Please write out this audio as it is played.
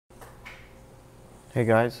Hey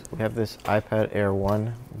guys, we have this iPad Air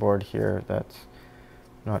 1 board here that's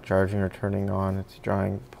not charging or turning on. It's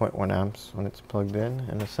drawing 0.1 amps when it's plugged in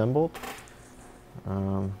and assembled.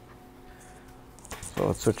 So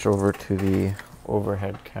let's switch over to the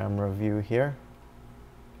overhead camera view here.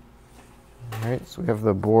 Alright, so we have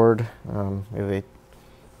the board. We have a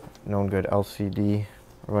known good LCD.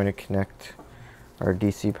 We're going to connect our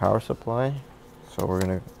DC power supply. So we're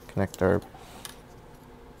going to connect our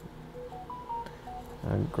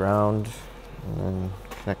ground and then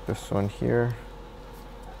connect this one here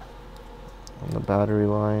on the battery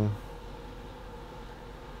line.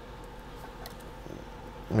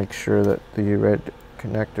 Make sure that the red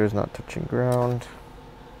connector is not touching ground.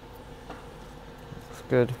 Looks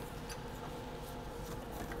good.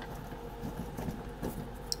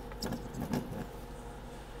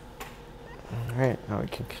 Alright, now we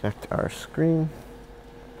can connect our screen.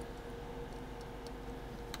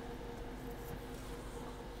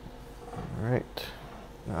 Alright,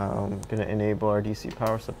 now I'm going to enable our DC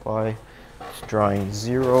power supply. It's drawing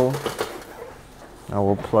 0. Now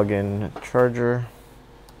we'll plug in a charger.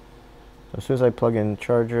 As soon as I plug in the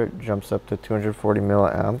charger, it jumps up to 240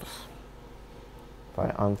 milliamps. If I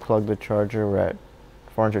unplug the charger, we're at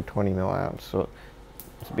 420 milliamps. So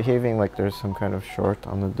it's behaving like there's some kind of short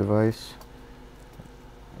on the device.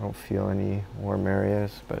 I don't feel any warm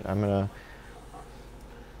areas, but I'm going to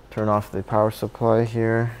turn off the power supply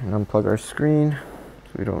here and unplug our screen,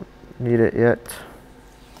 so we don't need it yet,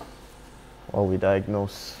 while we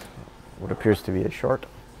diagnose what appears to be a short.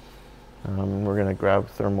 We're going to grab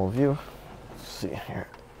thermal view. Let's see here.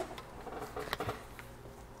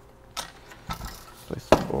 Place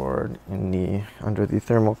the board in under the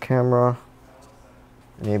thermal camera,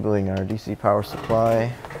 enabling our DC power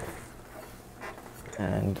supply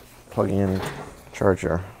and plugging in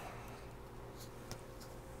charger.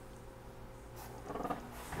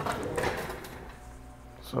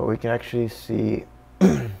 So we can actually see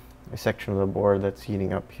a section of the board that's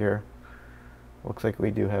heating up here. Looks like we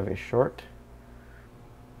do have a short.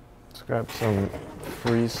 Let's grab some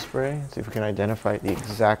freeze spray, see if we can identify the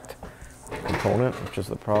exact component, which is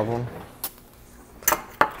the problem.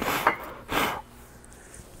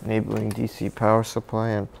 Enabling DC power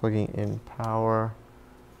supply and plugging in power.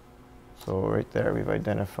 So right there we've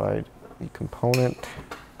identified the component.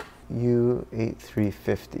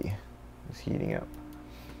 U8350 is heating up.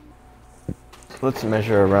 So let's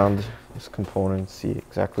measure around this component, see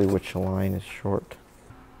exactly which line is short.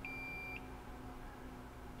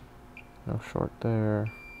 No short there.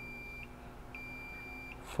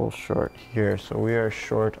 Full short here. So we are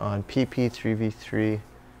short on PP3V3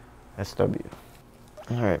 SW.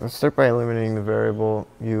 Alright, let's start by eliminating the variable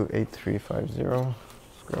U8350. Let's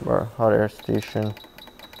grab our hot air station.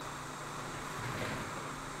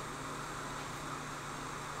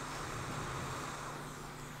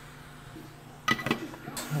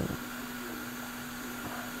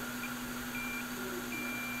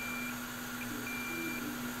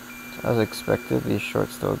 As expected, these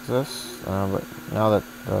shorts still exist, but now that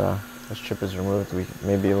this chip is removed, we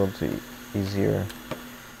may be able to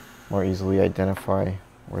more easily identify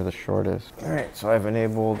where the short is. Alright, so I've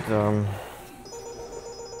enabled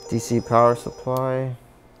DC power supply.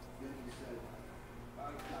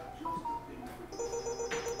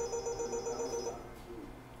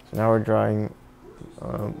 So now we're drawing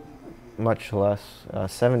much less,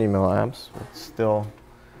 70 milliamps, but still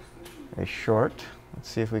a short. Let's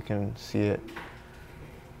see if we can see it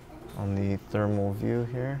on the thermal view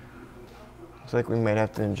here. Looks like we might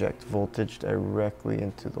have to inject voltage directly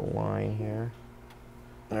into the line here.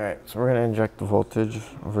 Alright, so we're going to inject the voltage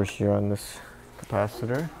over here on this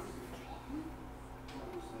capacitor.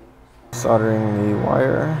 Soldering the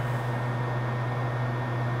wire.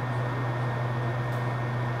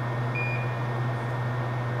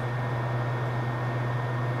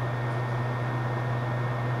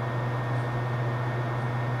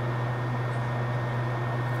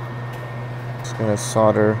 Going to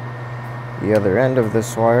solder the other end of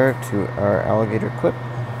this wire to our alligator clip.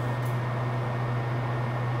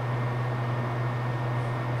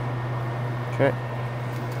 Okay.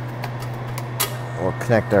 We'll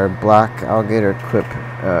connect our black alligator clip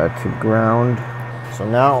to ground. So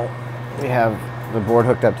now we have the board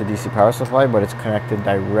hooked up to DC power supply, but it's connected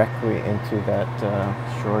directly into that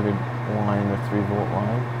shorted line, the 3-volt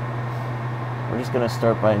line. We're just going to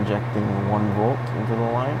start by injecting 1 volt into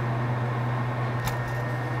the line.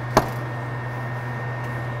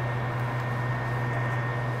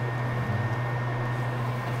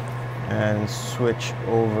 And switch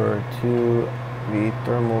over to the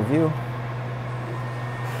thermal view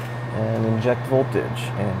and and inject voltage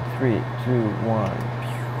in 3, 2, 1.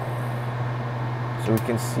 So we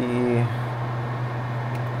can see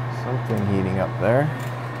something heating up there.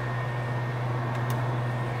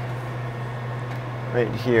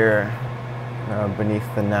 Right here beneath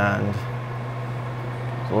the NAND.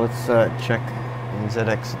 So let's check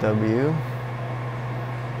ZXW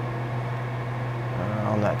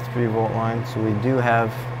on that 3-volt line. So we do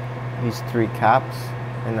have these 3 caps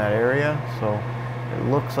in that area. So it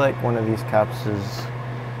looks like one of these caps is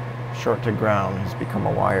short to ground, has become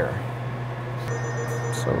a wire.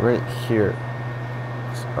 So right here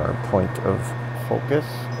is our point of focus.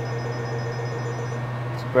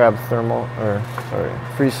 Let's grab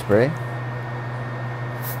freeze spray.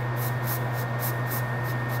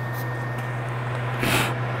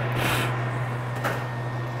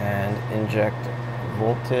 And inject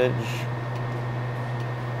voltage.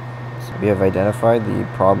 So we have identified the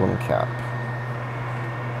problem cap.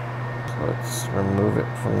 So let's remove it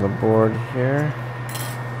from the board here.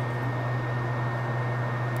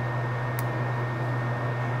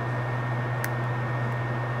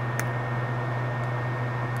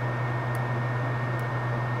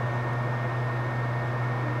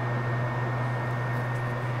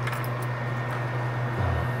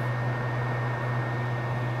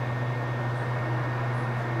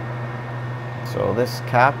 So this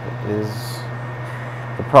cap is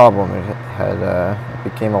the problem. It it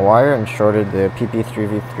became a wire and shorted the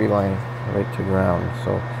PP3V3 line right to ground.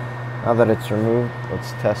 So now that it's removed,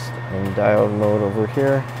 let's test in diode mode over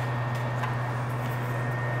here.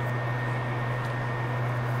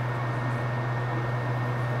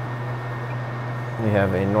 We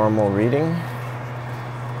have a normal reading.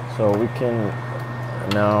 So we can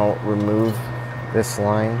now remove this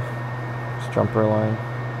line, this jumper line,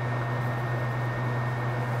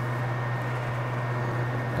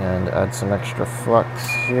 and add some extra flux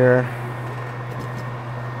here.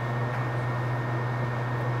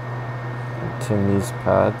 And tune these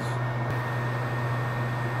pads.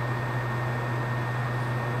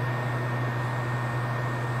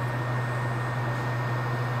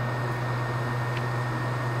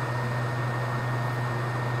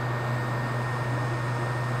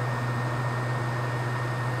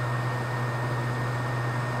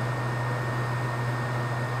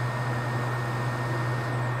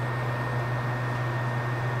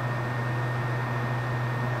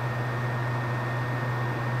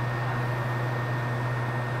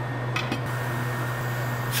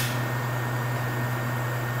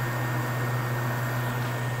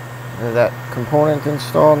 That component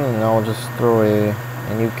installed, and now I'll just throw a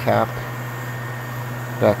new cap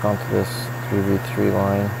back onto this 3v3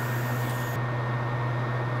 line.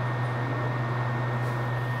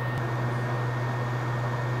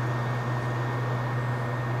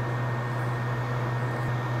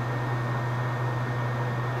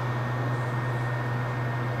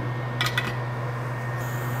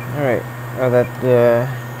 Alright, now that the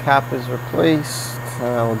cap is replaced,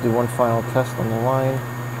 we'll do one final test on the line.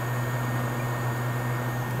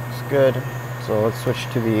 Good. So let's switch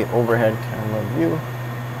to the overhead camera view.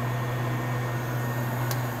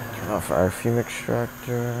 Turn off our fume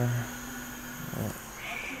extractor.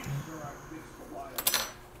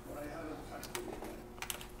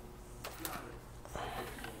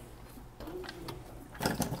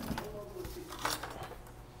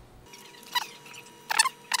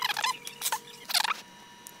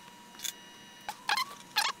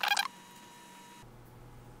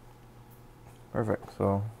 Perfect.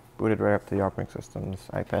 So booted right up to the operating system. This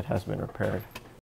iPad has been repaired.